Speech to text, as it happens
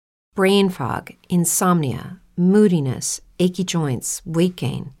brain fog, insomnia, moodiness, achy joints, weight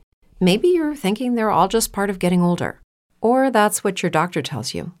gain. Maybe you're thinking they're all just part of getting older, or that's what your doctor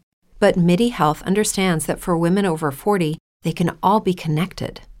tells you. But MIDI Health understands that for women over 40, they can all be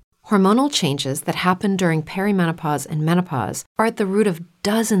connected. Hormonal changes that happen during perimenopause and menopause are at the root of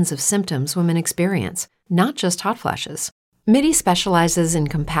dozens of symptoms women experience, not just hot flashes. MIDI specializes in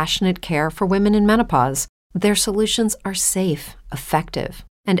compassionate care for women in menopause. Their solutions are safe, effective,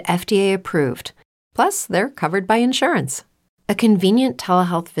 and FDA approved. Plus, they're covered by insurance. A convenient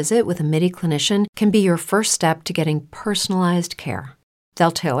telehealth visit with a MIDI clinician can be your first step to getting personalized care.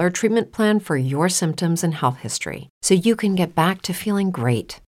 They'll tailor a treatment plan for your symptoms and health history so you can get back to feeling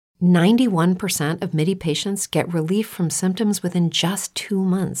great. 91% of MIDI patients get relief from symptoms within just 2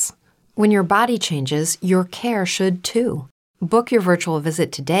 months. When your body changes, your care should too. Book your virtual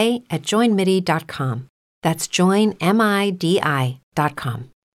visit today at joinmidi.com. That's joinmidi.com.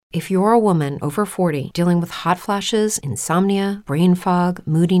 If you're a woman over 40 dealing with hot flashes, insomnia, brain fog,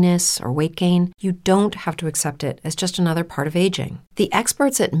 moodiness, or weight gain, you don't have to accept it as just another part of aging. The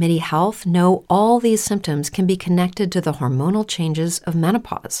experts at MIDI Health know all these symptoms can be connected to the hormonal changes of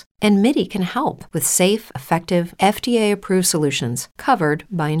menopause, and MIDI can help with safe, effective, FDA-approved solutions covered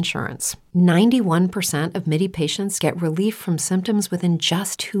by insurance. 91% of MIDI patients get relief from symptoms within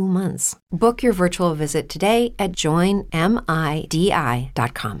just 2 months. Book your virtual visit today at joinmidi.com.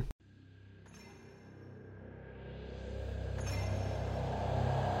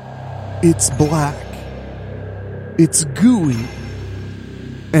 It's black. It's gooey.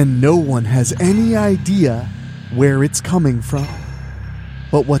 And no one has any idea where it's coming from.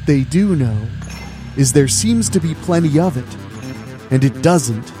 But what they do know is there seems to be plenty of it. And it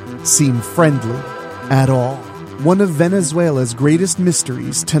doesn't seem friendly at all. One of Venezuela's greatest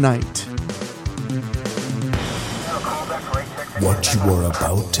mysteries tonight. What you are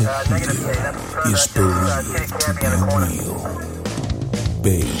about to hear is believed to be real,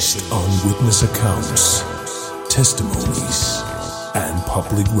 based on witness accounts, testimonies, and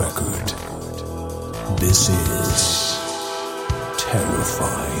public record. This is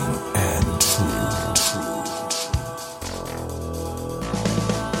terrifying and true.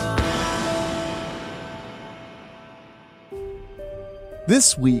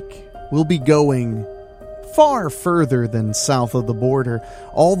 This week, we'll be going far further than south of the border,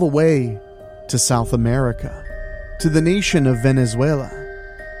 all the way to South America, to the nation of Venezuela,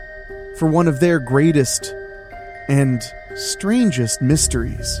 for one of their greatest and strangest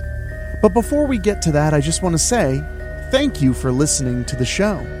mysteries. But before we get to that, I just want to say thank you for listening to the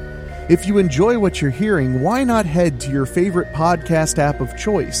show. If you enjoy what you're hearing, why not head to your favorite podcast app of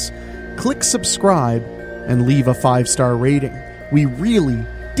choice, click subscribe, and leave a 5-star rating. We really,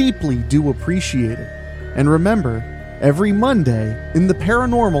 deeply do appreciate it. And remember, every Monday in the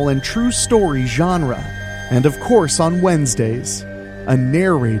paranormal and true story genre, and of course on Wednesdays, a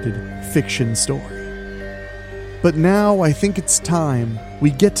narrated fiction story. But now I think it's time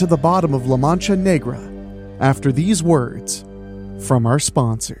we get to the bottom of La Mancha Negra after these words from our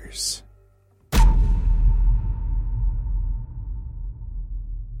sponsors.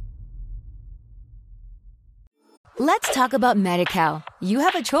 Let's talk about Medi-Cal. You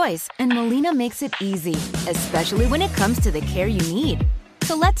have a choice, and Molina makes it easy, especially when it comes to the care you need.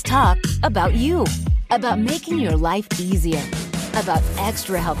 So let's talk about you, about making your life easier, about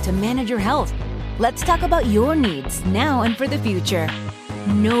extra help to manage your health. Let's talk about your needs now and for the future.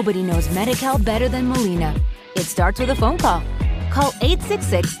 Nobody knows Medi-Cal better than Molina. It starts with a phone call. Call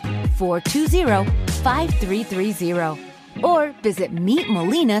 866-420-5330 or visit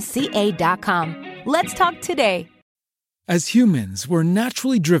meetmolinaca.com. Let's talk today. As humans, we're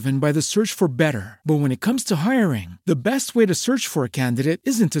naturally driven by the search for better. But when it comes to hiring, the best way to search for a candidate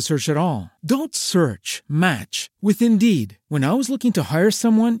isn't to search at all. Don't search, match with Indeed. When I was looking to hire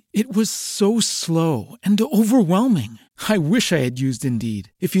someone, it was so slow and overwhelming. I wish I had used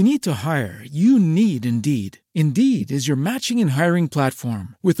Indeed. If you need to hire, you need Indeed. Indeed is your matching and hiring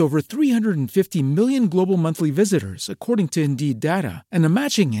platform with over 350 million global monthly visitors, according to Indeed data, and a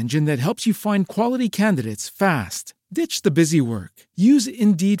matching engine that helps you find quality candidates fast. Ditch the busy work. Use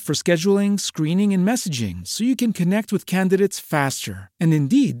Indeed for scheduling, screening, and messaging so you can connect with candidates faster. And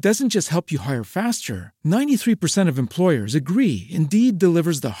Indeed doesn't just help you hire faster. 93% of employers agree Indeed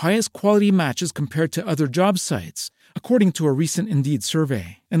delivers the highest quality matches compared to other job sites, according to a recent Indeed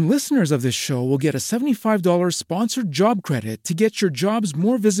survey. And listeners of this show will get a $75 sponsored job credit to get your jobs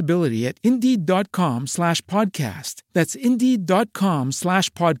more visibility at Indeed.com/podcast. That's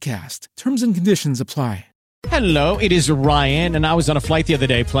Indeed.com/podcast. Terms and conditions apply. Hello, it is Ryan, and I was on a flight the other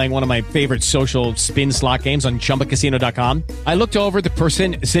day playing one of my favorite social spin slot games on ChumbaCasino.com. I looked over at the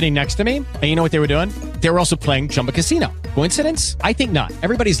person sitting next to me, and you know what they were doing? They were also playing Chumba Casino. Coincidence? I think not.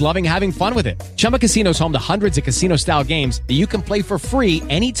 Everybody's loving having fun with it. Chumba Casino is home to hundreds of casino-style games that you can play for free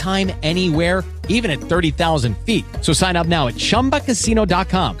anytime, anywhere, even at 30,000 feet. So sign up now at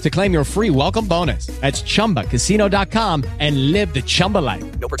ChumbaCasino.com to claim your free welcome bonus. That's ChumbaCasino.com and live the Chumba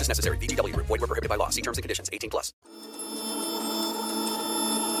life. No purchase necessary. VGW. Void where prohibited by law. See terms and conditions. 18+.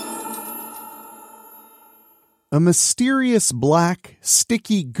 A mysterious black,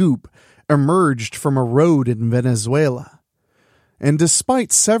 sticky goop emerged from a road in Venezuela, and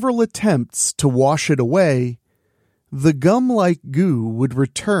despite several attempts to wash it away, the gum-like goo would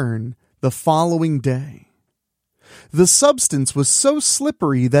return the following day. The substance was so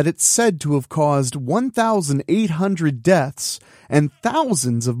slippery that it's said to have caused 1,800 deaths and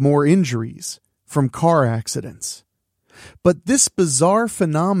thousands of more injuries from car accidents. But this bizarre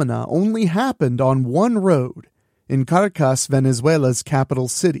phenomena only happened on one road in Caracas, Venezuela's capital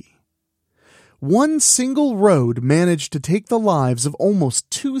city. One single road managed to take the lives of almost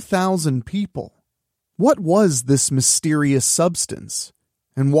 2,000 people. What was this mysterious substance?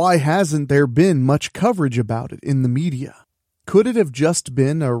 And why hasn't there been much coverage about it in the media? Could it have just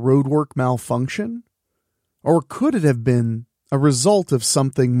been a roadwork malfunction? Or could it have been a result of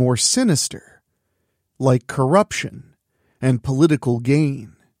something more sinister, like corruption and political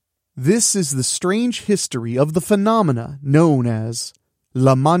gain? This is the strange history of the phenomena known as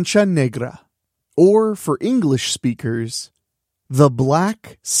La Mancha Negra, or for English speakers, the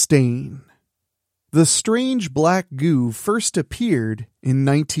Black Stain. The strange black goo first appeared in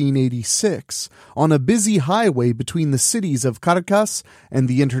 1986 on a busy highway between the cities of Caracas and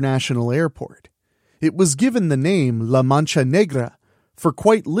the international airport. It was given the name La Mancha Negra for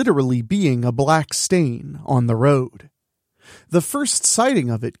quite literally being a black stain on the road. The first sighting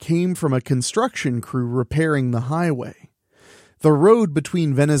of it came from a construction crew repairing the highway. The road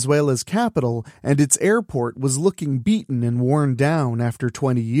between Venezuela's capital and its airport was looking beaten and worn down after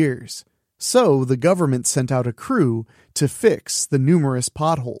 20 years. So the government sent out a crew to fix the numerous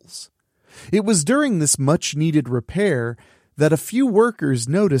potholes. It was during this much-needed repair that a few workers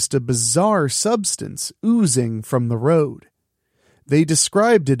noticed a bizarre substance oozing from the road. They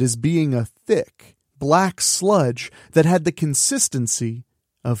described it as being a thick, black sludge that had the consistency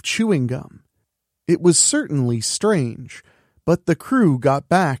of chewing gum. It was certainly strange, but the crew got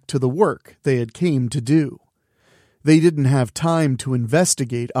back to the work they had came to do. They didn't have time to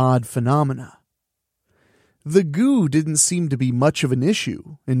investigate odd phenomena. The goo didn't seem to be much of an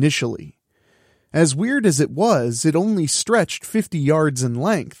issue initially. As weird as it was, it only stretched 50 yards in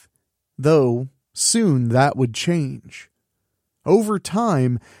length, though soon that would change. Over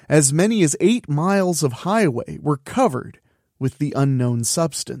time, as many as 8 miles of highway were covered with the unknown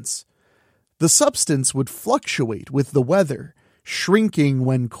substance. The substance would fluctuate with the weather, shrinking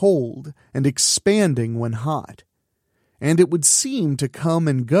when cold and expanding when hot. And it would seem to come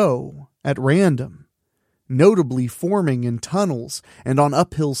and go at random, notably forming in tunnels and on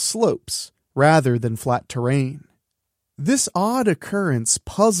uphill slopes rather than flat terrain. This odd occurrence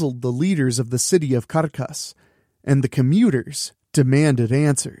puzzled the leaders of the city of Caracas, and the commuters demanded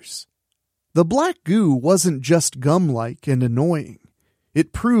answers. The black goo wasn't just gum-like and annoying.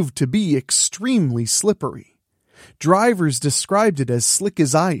 It proved to be extremely slippery. Drivers described it as slick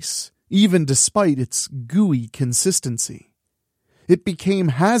as ice, even despite its gooey consistency. It became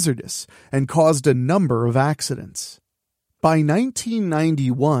hazardous and caused a number of accidents. By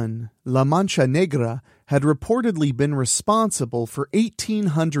 1991, La Mancha Negra had reportedly been responsible for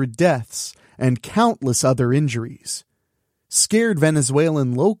 1,800 deaths and countless other injuries. Scared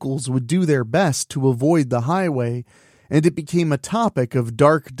Venezuelan locals would do their best to avoid the highway, and it became a topic of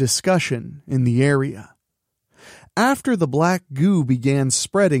dark discussion in the area. After the black goo began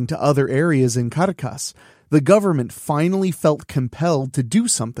spreading to other areas in Caracas, the government finally felt compelled to do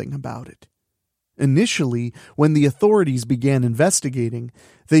something about it. Initially, when the authorities began investigating,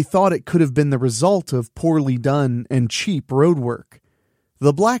 they thought it could have been the result of poorly done and cheap roadwork.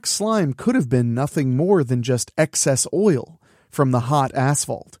 The black slime could have been nothing more than just excess oil from the hot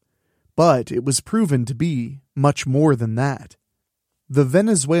asphalt, but it was proven to be much more than that. The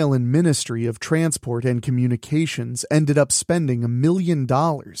Venezuelan Ministry of Transport and Communications ended up spending $1 million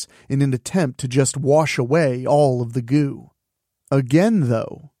in an attempt to just wash away all of the goo. Again,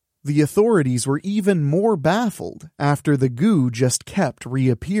 though, the authorities were even more baffled after the goo just kept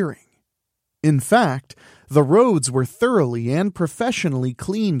reappearing. In fact, the roads were thoroughly and professionally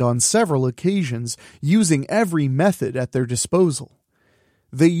cleaned on several occasions using every method at their disposal.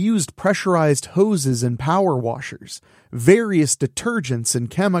 They used pressurized hoses and power washers, various detergents and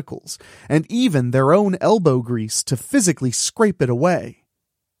chemicals, and even their own elbow grease to physically scrape it away.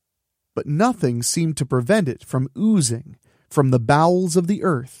 But nothing seemed to prevent it from oozing from the bowels of the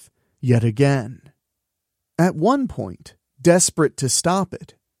earth yet again. At one point, desperate to stop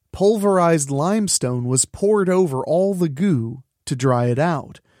it, pulverized limestone was poured over all the goo to dry it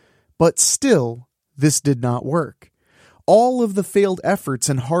out, but still, this did not work. All of the failed efforts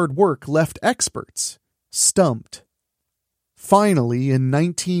and hard work left experts stumped. Finally, in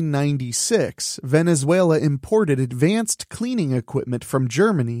 1996, Venezuela imported advanced cleaning equipment from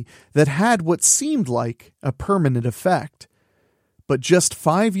Germany that had what seemed like a permanent effect. But just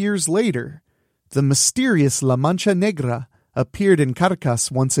 5 years later, the mysterious La Mancha Negra appeared in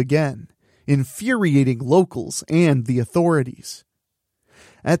Caracas once again, infuriating locals and the authorities.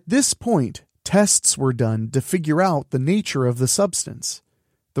 At this point, tests were done to figure out the nature of the substance.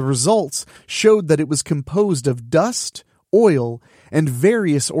 The results showed that it was composed of dust, oil, and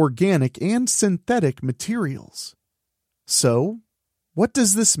various organic and synthetic materials. So, what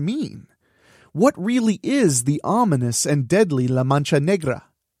does this mean? What really is the ominous and deadly La Mancha Negra?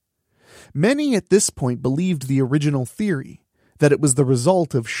 Many at this point believed the original theory, that it was the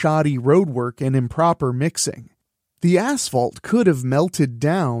result of shoddy roadwork and improper mixing. The asphalt could have melted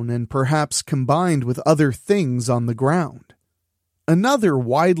down and perhaps combined with other things on the ground. Another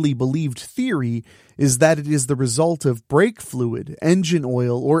widely believed theory is that it is the result of brake fluid, engine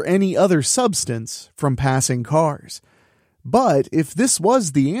oil, or any other substance from passing cars. But if this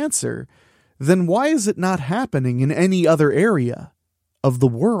was the answer, then why is it not happening in any other area of the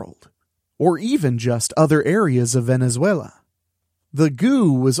world, or even just other areas of Venezuela? The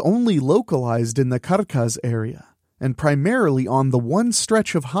goo was only localized in the Caracas area, and primarily on the one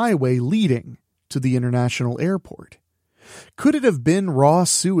stretch of highway leading to the international airport. Could it have been raw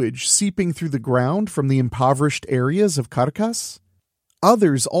sewage seeping through the ground from the impoverished areas of Caracas?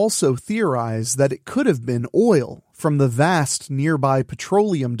 Others also theorize that it could have been oil from the vast nearby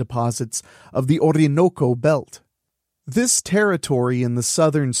petroleum deposits of the Orinoco Belt. This territory in the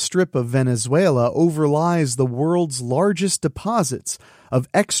southern strip of Venezuela overlies the world's largest deposits of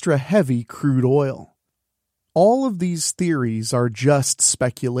extra-heavy crude oil. All of these theories are just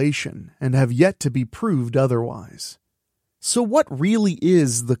speculation and have yet to be proved otherwise. So what really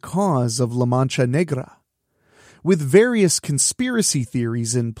is the cause of La Mancha Negra? With various conspiracy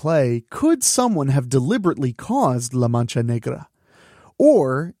theories in play, could someone have deliberately caused La Mancha Negra?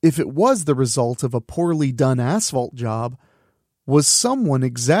 Or, if it was the result of a poorly done asphalt job, was someone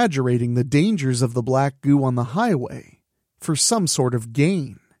exaggerating the dangers of the black goo on the highway for some sort of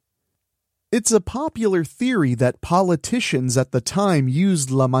gain? It's a popular theory that politicians at the time used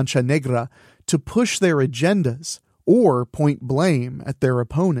La Mancha Negra to push their agendas or point blame at their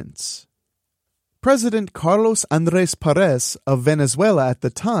opponents. President Carlos Andrés Pérez of Venezuela at the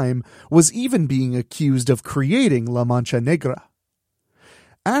time was even being accused of creating La Mancha Negra.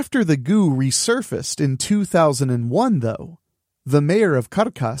 After the goo resurfaced in 2001, though, the mayor of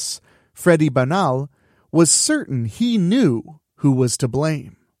Caracas, Freddy Bernal, was certain he knew who was to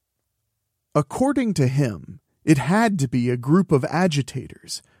blame. According to him, it had to be a group of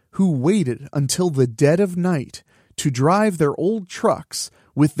agitators who waited until the dead of night to drive their old trucks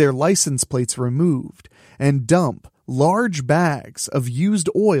with their license plates removed and dump large bags of used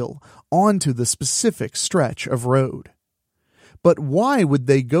oil onto the specific stretch of road. But why would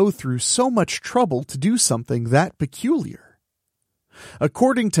they go through so much trouble to do something that peculiar?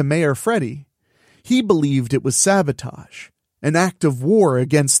 According to Mayor Freddy, he believed it was sabotage, an act of war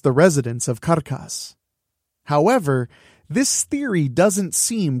against the residents of Caracas. However, this theory doesn't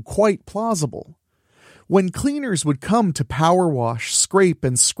seem quite plausible. When cleaners would come to power wash, scrape,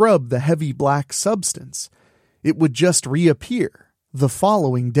 and scrub the heavy black substance, it would just reappear the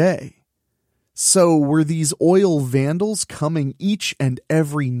following day. So were these oil vandals coming each and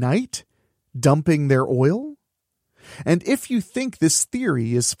every night, dumping their oil? And if you think this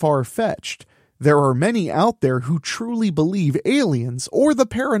theory is far-fetched, there are many out there who truly believe aliens or the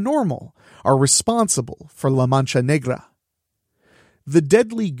paranormal are responsible for La Mancha Negra. The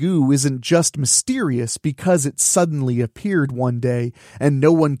deadly goo isn't just mysterious because it suddenly appeared one day and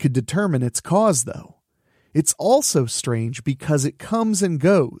no one could determine its cause, though. It's also strange because it comes and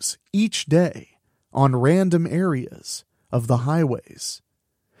goes each day on random areas of the highways.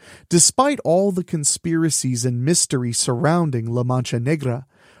 Despite all the conspiracies and mystery surrounding La Mancha Negra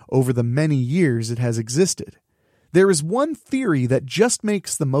over the many years it has existed, there is one theory that just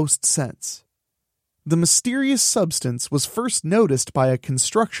makes the most sense. The mysterious substance was first noticed by a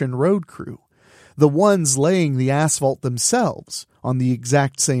construction road crew, the ones laying the asphalt themselves, on the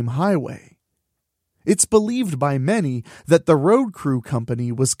exact same highway. It's believed by many that the road crew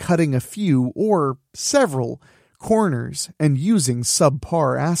company was cutting a few or several corners and using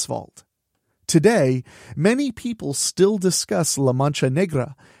subpar asphalt. Today, many people still discuss La Mancha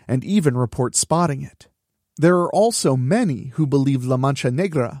Negra and even report spotting it. There are also many who believe La Mancha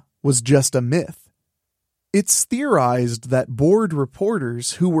Negra was just a myth. It's theorized that bored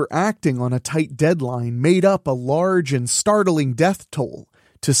reporters who were acting on a tight deadline made up a large and startling death toll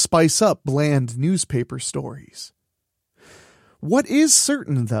to spice up bland newspaper stories. What is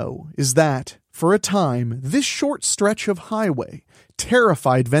certain, though, is that, for a time, this short stretch of highway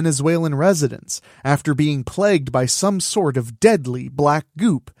terrified Venezuelan residents after being plagued by some sort of deadly black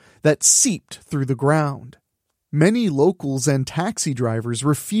goop that seeped through the ground. Many locals and taxi drivers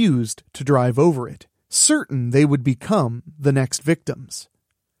refused to drive over it, certain they would become the next victims.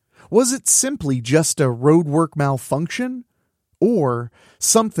 Was it simply just a roadwork malfunction, or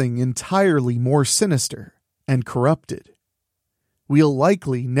something entirely more sinister and corrupted? We'll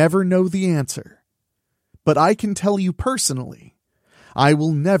likely never know the answer, but I can tell you personally, I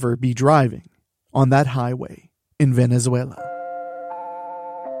will never be driving on that highway in Venezuela.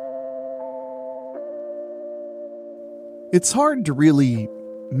 It's hard to really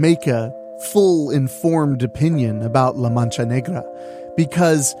make a full informed opinion about La Mancha Negra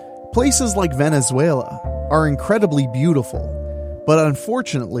because places like Venezuela are incredibly beautiful, but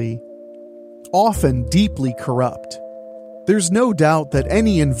unfortunately, often deeply corrupt. There's no doubt that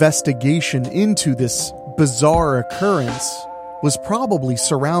any investigation into this bizarre occurrence was probably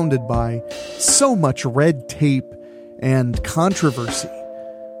surrounded by so much red tape and controversy.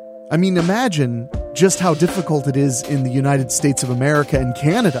 I mean, imagine just how difficult it is in the United States of America and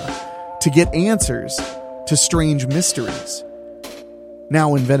Canada to get answers to strange mysteries.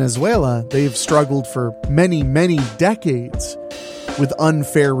 Now in Venezuela, they've struggled for many, many decades with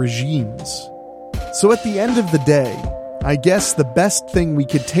unfair regimes. So at the end of the day, I guess the best thing we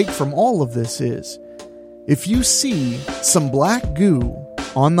could take from all of this is, if you see some black goo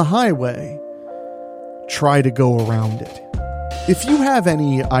on the highway, try to go around it. If you have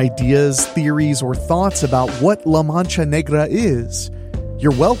any ideas, theories, or thoughts about what La Mancha Negra is,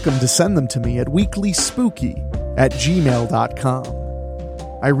 you're welcome to send them to me at weeklyspooky@gmail.com.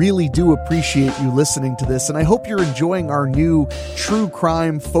 I really do appreciate you listening to this, and I hope you're enjoying our new true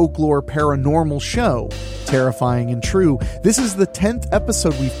crime, folklore, paranormal show, Terrifying and True. This is the 10th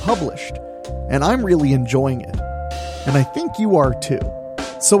episode we've published, and I'm really enjoying it. And I think you are too.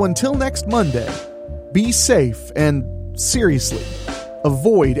 So until next Monday, be safe and, seriously,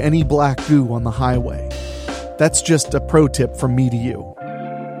 avoid any black goo on the highway. That's just a pro tip from me to you.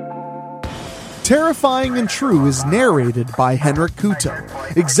 Terrifying and True is narrated by Henrik Kuto,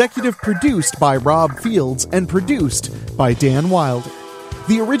 executive produced by Rob Fields, and produced by Dan Wilder.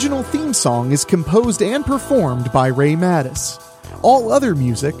 The original theme song is composed and performed by Ray Mattis. All other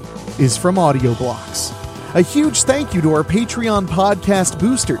music is from Audioblocks. A huge thank you to our Patreon podcast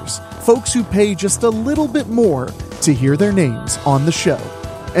boosters, folks who pay just a little bit more to hear their names on the show.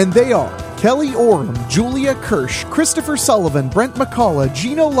 And they are Kelly Oram, Julia Kirsch, Christopher Sullivan, Brent McCullough,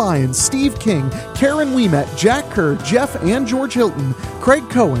 Gino Lyons, Steve King, Karen Ouimet, Jack Kerr, Jeff and George Hilton, Craig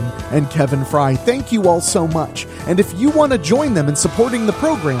Cohen, and Kevin Fry. Thank you all so much. And if you want to join them in supporting the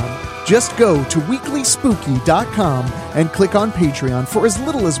program, just go to weeklyspooky.com and click on Patreon. For as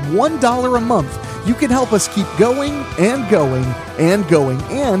little as $1 a month, you can help us keep going and going and going,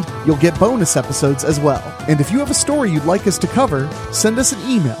 and you'll get bonus episodes as well. And if you have a story you'd like us to cover, send us an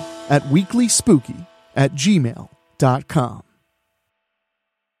email at weeklyspooky@gmail.com.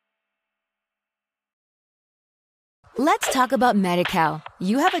 Let's talk about Medi-Cal.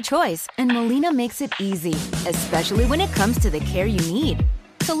 You have a choice, and Molina makes it easy, especially when it comes to the care you need.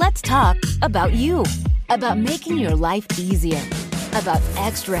 So let's talk about you, about making your life easier, about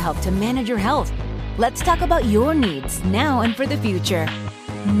extra help to manage your health. Let's talk about your needs now and for the future.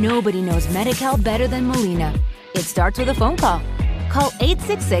 Nobody knows Medi-Cal better than Molina. It starts with a phone call. Call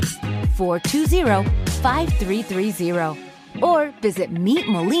 866-420-5330 or visit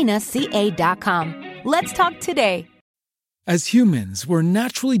meetmolinaca.com. Let's talk today. As humans, we're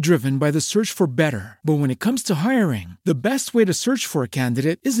naturally driven by the search for better. But when it comes to hiring, the best way to search for a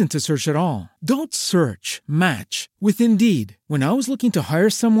candidate isn't to search at all. Don't search, match with Indeed. When I was looking to hire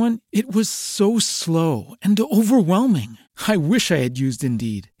someone, it was so slow and overwhelming. I wish I had used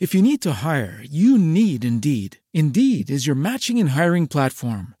Indeed. If you need to hire, you need Indeed. Indeed is your matching and hiring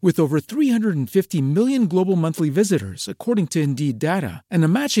platform with over 350 million global monthly visitors, according to Indeed data, and a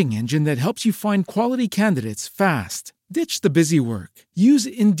matching engine that helps you find quality candidates fast. Ditch the busy work. Use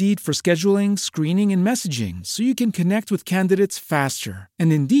Indeed for scheduling, screening, and messaging so you can connect with candidates faster.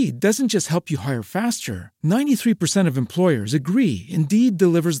 And Indeed doesn't just help you hire faster. 93% of employers agree Indeed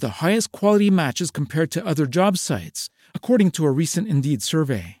delivers the highest quality matches compared to other job sites, according to a recent Indeed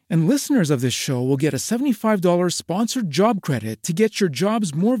survey. And listeners of this show will get a $75 sponsored job credit to get your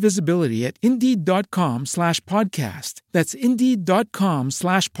jobs more visibility at Indeed.com/podcast. That's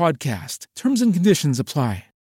Indeed.com/podcast. Terms and conditions apply.